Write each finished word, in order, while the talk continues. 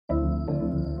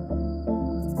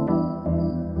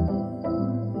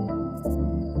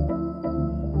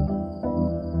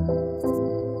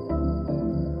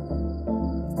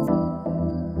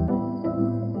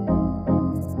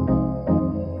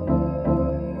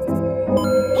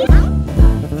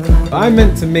I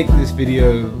meant to make this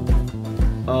video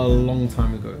a long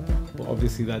time ago, but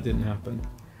obviously that didn't happen.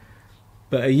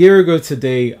 But a year ago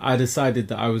today, I decided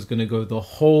that I was going to go the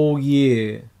whole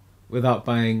year without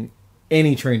buying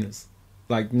any trainers.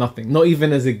 Like nothing. Not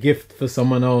even as a gift for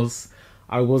someone else.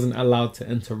 I wasn't allowed to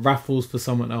enter raffles for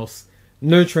someone else.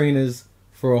 No trainers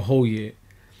for a whole year.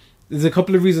 There's a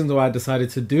couple of reasons why I decided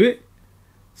to do it.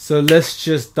 So let's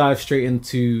just dive straight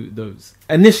into those.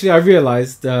 Initially, I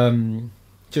realized,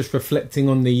 just reflecting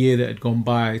on the year that had gone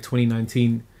by,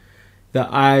 2019,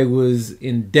 that I was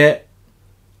in debt.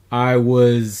 I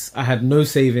had no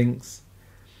savings,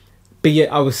 but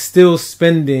yet I was still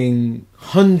spending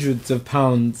hundreds of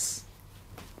pounds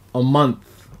a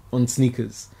month on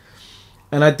sneakers.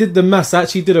 And I did the maths. I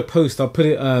actually did a post. I'll put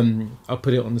it on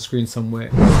the screen somewhere.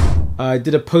 I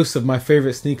did a post of my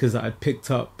favorite sneakers that I'd picked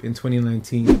up in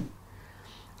 2019.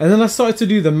 And then I started to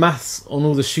do the maths on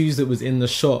all the shoes that was in the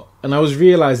shop. And I was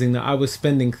realizing that I was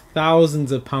spending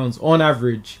thousands of pounds on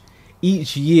average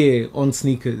each year on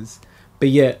sneakers. But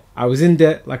yet I was in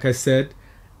debt, like I said,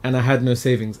 and I had no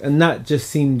savings. And that just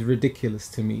seemed ridiculous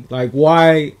to me. Like,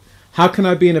 why? How can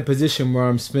I be in a position where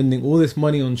I'm spending all this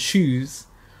money on shoes,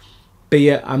 but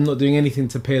yet I'm not doing anything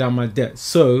to pay down my debt?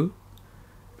 So,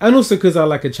 and also because I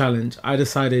like a challenge, I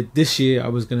decided this year I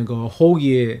was going to go a whole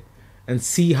year and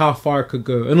see how far I could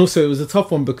go. And also it was a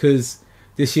tough one because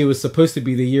this year was supposed to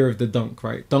be the year of the dunk,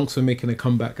 right? Dunks were making a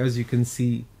comeback. As you can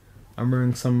see, I'm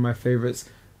wearing some of my favorites.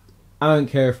 I don't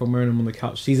care if I'm wearing them on the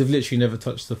couch. These have literally never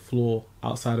touched the floor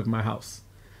outside of my house.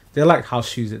 They're like house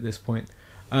shoes at this point.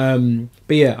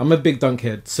 But yeah, I'm a big dunk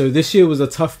head. So this year was a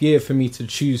tough year for me to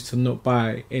choose to not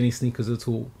buy any sneakers at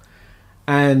all.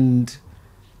 And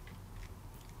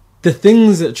the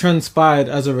things that transpired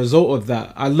as a result of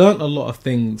that, I learned a lot of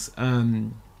things. I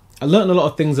learned a lot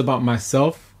of things about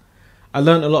myself. I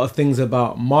learned a lot of things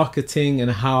about marketing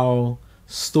and how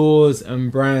stores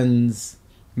and brands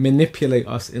manipulate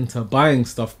us into buying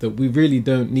stuff that we really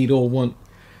don't need or want.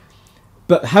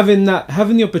 But having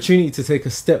the opportunity to take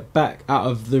a step back out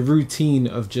of the routine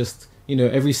of just, you know,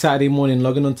 every Saturday morning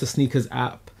logging onto Sneakers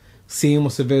app, seeing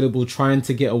what's available, trying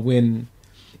to get a win.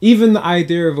 Even the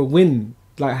idea of a win,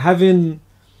 like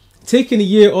taking a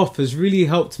year off, has really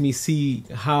helped me see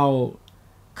how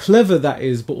clever that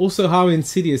is, but also how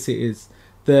insidious it is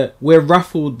that we're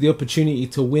raffled the opportunity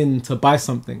to win, to buy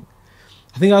something.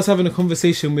 I think I was having a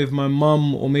conversation with my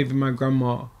mum or maybe my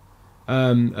grandma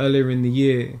earlier in the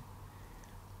year,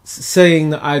 saying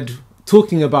that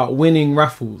talking about winning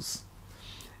raffles.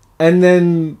 And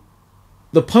then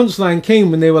the punchline came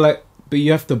when they were like, but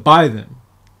you have to buy them.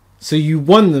 So you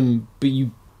won them, but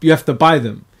you have to buy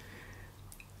them.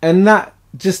 And that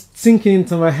just sinking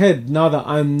into my head now that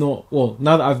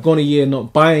now that I've gone a year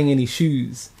not buying any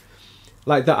shoes.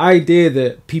 Like the idea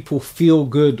that people feel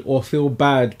good or feel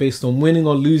bad based on winning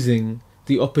or losing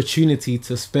the opportunity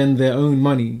to spend their own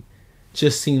money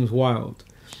just seems wild.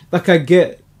 Like, I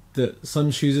get that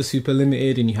some shoes are super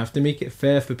limited and you have to make it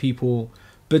fair for people,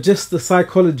 but just the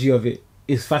psychology of it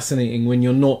is fascinating when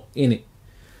you're not in it.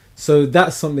 So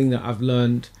that's something that I've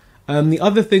learned. The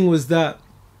other thing was that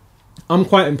I'm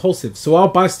quite impulsive, so I'll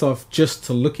buy stuff just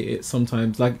to look at it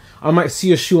sometimes. Like, I might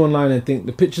see a shoe online and think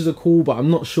the pictures are cool, but I'm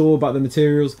not sure about the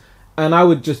materials, and I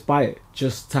would just buy it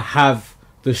just to have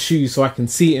the shoe so I can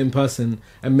see it in person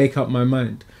and make up my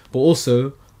mind. But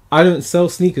also, I don't sell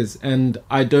sneakers, and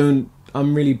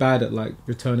I'm really bad at like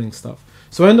returning stuff.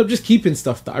 So I end up just keeping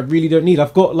stuff that I really don't need.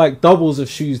 I've got like doubles of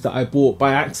shoes that I bought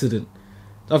by accident.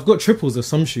 I've got triples of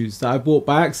some shoes that I bought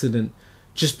by accident,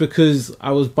 just because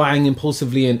I was buying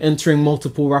impulsively and entering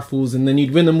multiple raffles, and then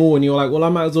you'd win them all and you're like, well, I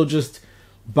might as well just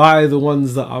buy the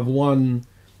ones that I've won.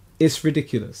 It's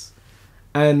ridiculous.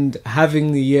 And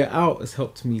having the year out has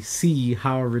helped me see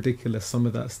how ridiculous some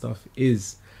of that stuff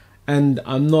is. And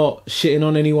I'm not shitting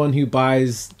on anyone who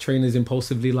buys trainers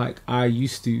impulsively like I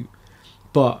used to,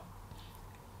 but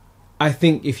I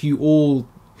think if you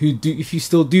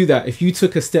still do that, if you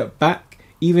took a step back,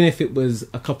 even if it was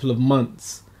a couple of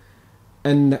months,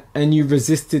 and you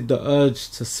resisted the urge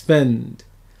to spend,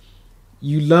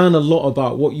 you learn a lot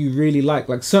about what you really like.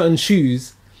 Like certain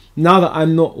shoes, now that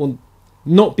I'm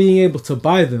not being able to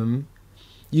buy them,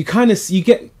 you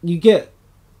get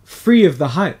free of the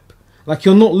hype. Like,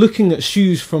 you're not looking at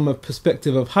shoes from a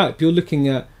perspective of hype. You're looking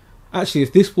at, actually,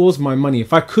 if this was my money,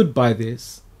 if I could buy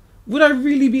this, would I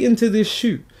really be into this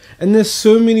shoe? And there's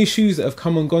so many shoes that have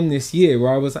come and gone this year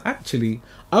where I was actually,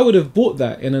 I would have bought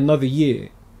that in another year,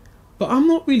 but I'm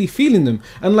not really feeling them.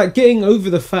 And like, getting over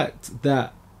the fact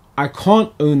that I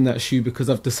can't own that shoe because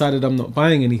I've decided I'm not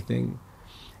buying anything,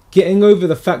 getting over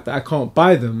the fact that I can't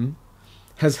buy them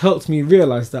has helped me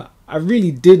realize that I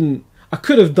really didn't. I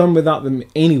could have done without them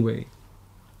anyway,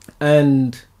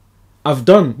 and I've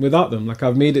done without them. Like,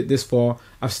 I've made it this far.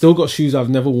 I've still got shoes I've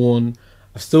never worn.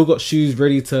 I've still got shoes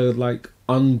ready to like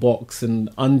unbox and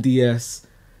unds.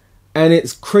 And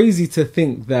it's crazy to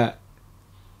think that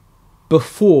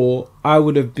before, I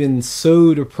would have been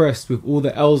so depressed with all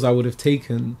the L's I would have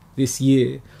taken this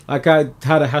year. Like, I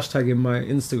had a hashtag in my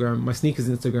Instagram, my sneakers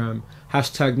Instagram,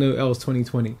 hashtag no L's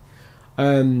 2020,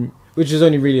 which is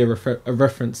only really a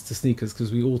reference to sneakers,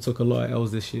 because we all took a lot of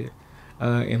L's this year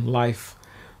in life.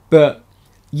 But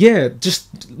yeah,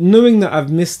 just knowing that I've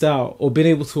missed out or been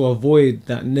able to avoid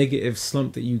that negative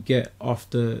slump that you get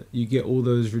after you get all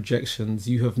those rejections,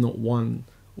 you have not won,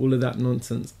 all of that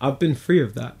nonsense. I've been free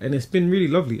of that, and it's been really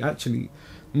lovely, actually,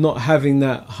 not having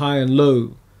that high and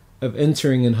low of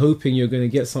entering and hoping you're going to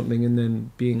get something and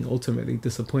then being ultimately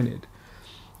disappointed.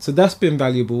 So that's been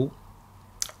valuable.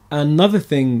 Another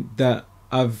thing that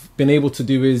I've been able to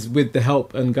do is, with the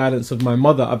help and guidance of my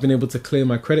mother, I've been able to clear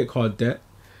my credit card debt.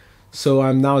 So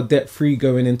I'm now debt-free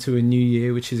going into a new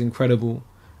year, which is incredible.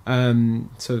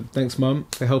 So thanks, Mum,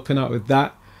 for helping out with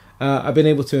that. I've been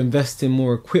able to invest in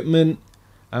more equipment.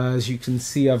 As you can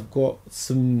see, I've got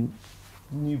some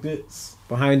new bits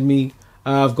behind me.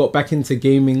 I've got back into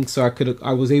gaming, so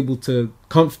I was able to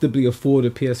comfortably afford a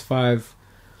PS5,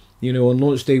 you know, on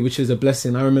launch day, which is a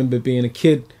blessing. I remember being a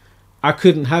kid, I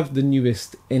couldn't have the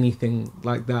newest anything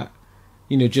like that,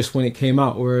 you know, just when it came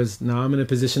out. Whereas now I'm in a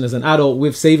position as an adult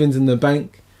with savings in the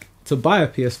bank to buy a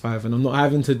PS5, and I'm not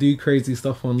having to do crazy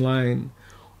stuff online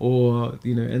or,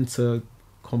 you know, enter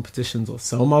competitions or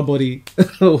sell my body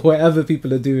or whatever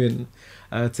people are doing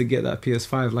to get that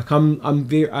PS5. Like,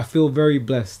 I feel very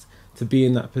blessed to be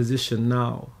in that position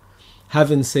now,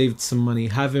 having saved some money,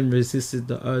 having resisted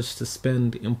the urge to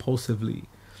spend impulsively,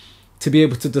 to be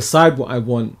able to decide what I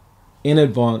want in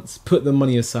advance, put the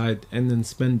money aside, and then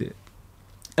spend it.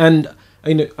 And,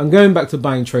 you know, I'm going back to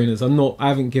buying trainers. I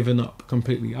haven't given up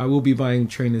completely. I will be buying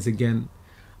trainers again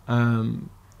in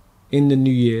the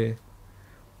new year,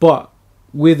 but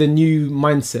with a new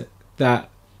mindset that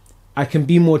I can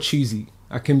be more choosy.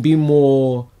 I can be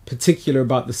more particular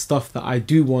about the stuff that I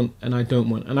do want and I don't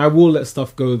want. And I will let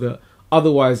stuff go that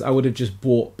otherwise I would have just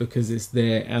bought because it's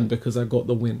there and because I got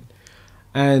the win.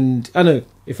 And I know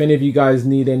if any of you guys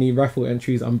need any raffle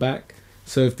entries, I'm back.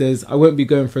 So I won't be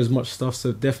going for as much stuff.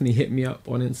 So definitely hit me up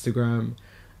on Instagram.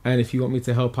 And if you want me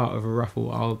to help out with a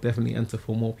raffle, I'll definitely enter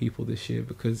for more people this year,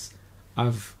 because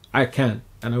I can,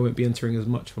 and I won't be entering as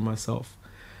much for myself.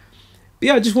 But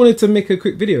yeah, I just wanted to make a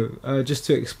quick video just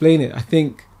to explain it. I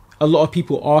think a lot of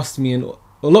people asked me, and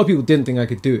a lot of people didn't think I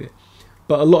could do it,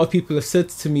 but a lot of people have said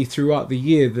to me throughout the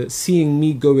year that seeing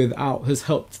me go without has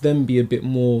helped them be a bit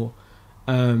more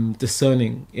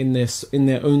discerning in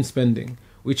their own spending,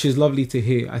 which is lovely to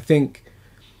hear. I think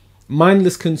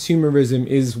mindless consumerism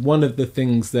is one of the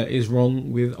things that is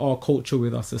wrong with our culture,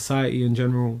 with our society in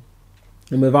general.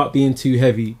 And without being too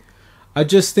heavy, I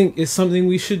just think it's something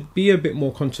we should be a bit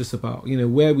more conscious about, you know,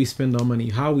 where we spend our money,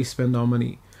 how we spend our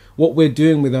money, what we're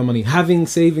doing with our money, having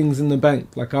savings in the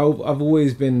bank. Like, I've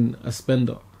always been a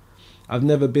spender. I've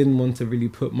never been one to really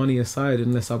put money aside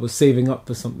unless I was saving up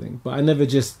for something, but I never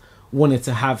just wanted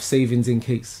to have savings in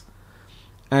case.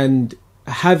 And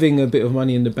having a bit of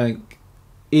money in the bank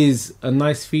is a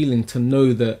nice feeling, to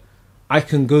know that I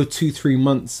can go 2-3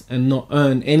 months and not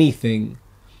earn anything,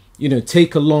 you know,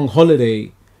 take a long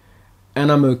holiday, and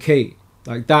I'm okay.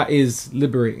 Like, that is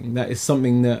liberating. That is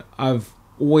something that I've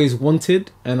always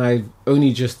wanted, and I've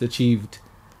only just achieved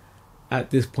at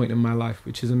this point in my life,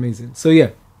 which is amazing. So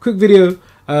yeah, quick video.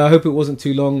 I hope it wasn't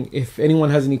too long. If anyone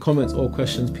has any comments or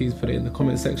questions, please put it in the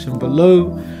comment section below.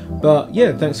 But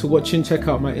yeah, thanks for watching. Check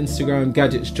out my Instagram,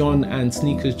 Gadgets John and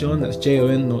Sneakers John. That's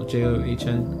Jon, not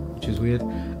JOHN, which is weird.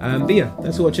 But yeah,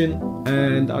 thanks for watching,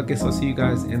 and I guess I'll see you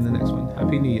guys in the next one.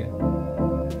 Happy New Year.